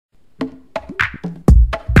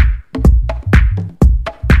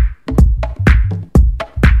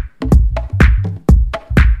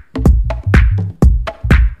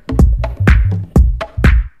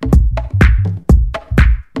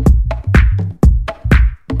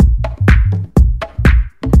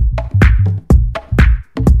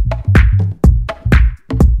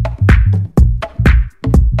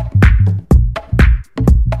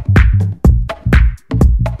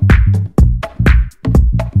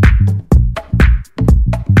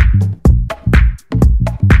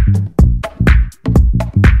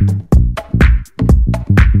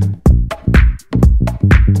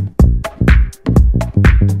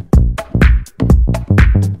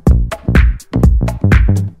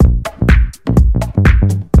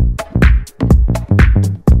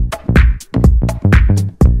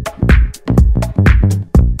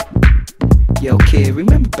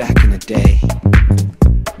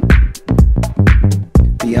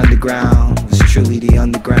underground was truly the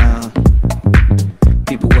underground.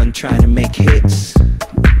 People wasn't trying to make hits.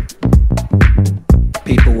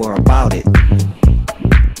 People were about it.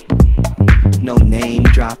 No name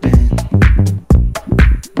dropping.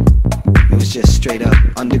 It was just straight up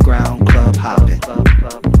underground club hopping.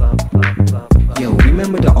 Yo,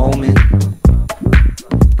 remember the Omen?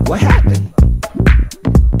 What happened?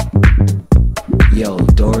 Yo,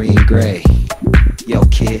 Dorian Gray. Yo,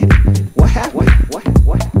 kid. What happened?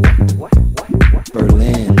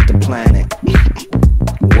 Berlin, the planet.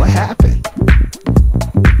 What happened?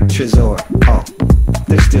 Trezor. Oh,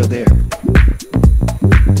 they're still there.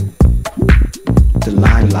 The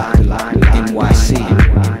line, NYC.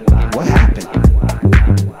 What happened?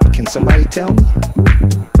 Can somebody tell me?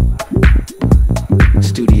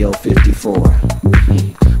 Studio 54.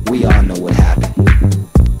 We all know what happened.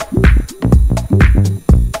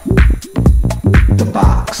 The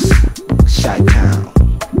Box, Chi-Town.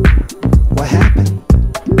 What happened?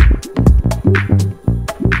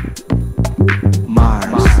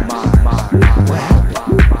 Mars. What happened?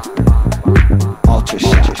 Ultra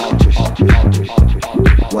Shot.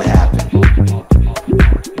 What happened?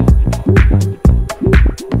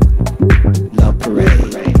 Love Parade.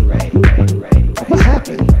 What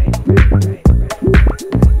happened?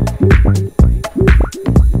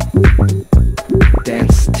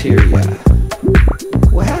 Danceteria.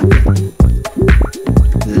 What happened?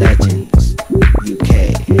 Legends, UK.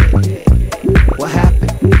 What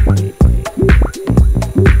happened?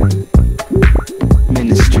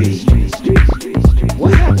 Ministry.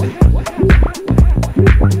 What happened?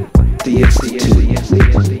 The Institute.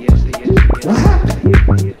 What happened?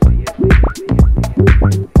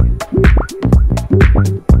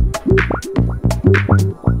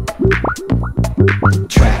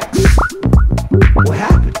 Tracks. What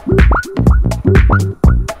happened?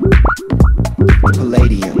 The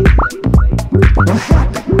Palladium. What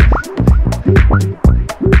happened?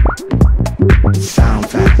 Sound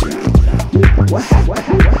Factory. What happened?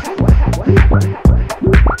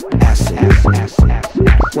 Acid.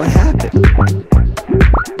 What happened?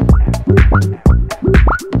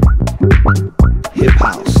 Hip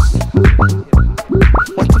House.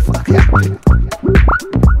 What the fuck happened?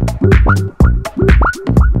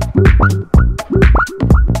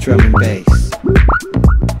 Drum and bass.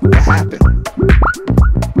 What happened?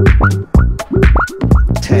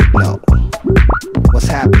 Techno. What's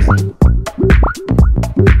happening?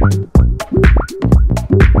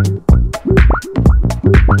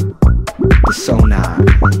 The Sonar.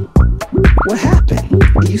 What happened?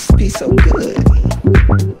 It used to be so good.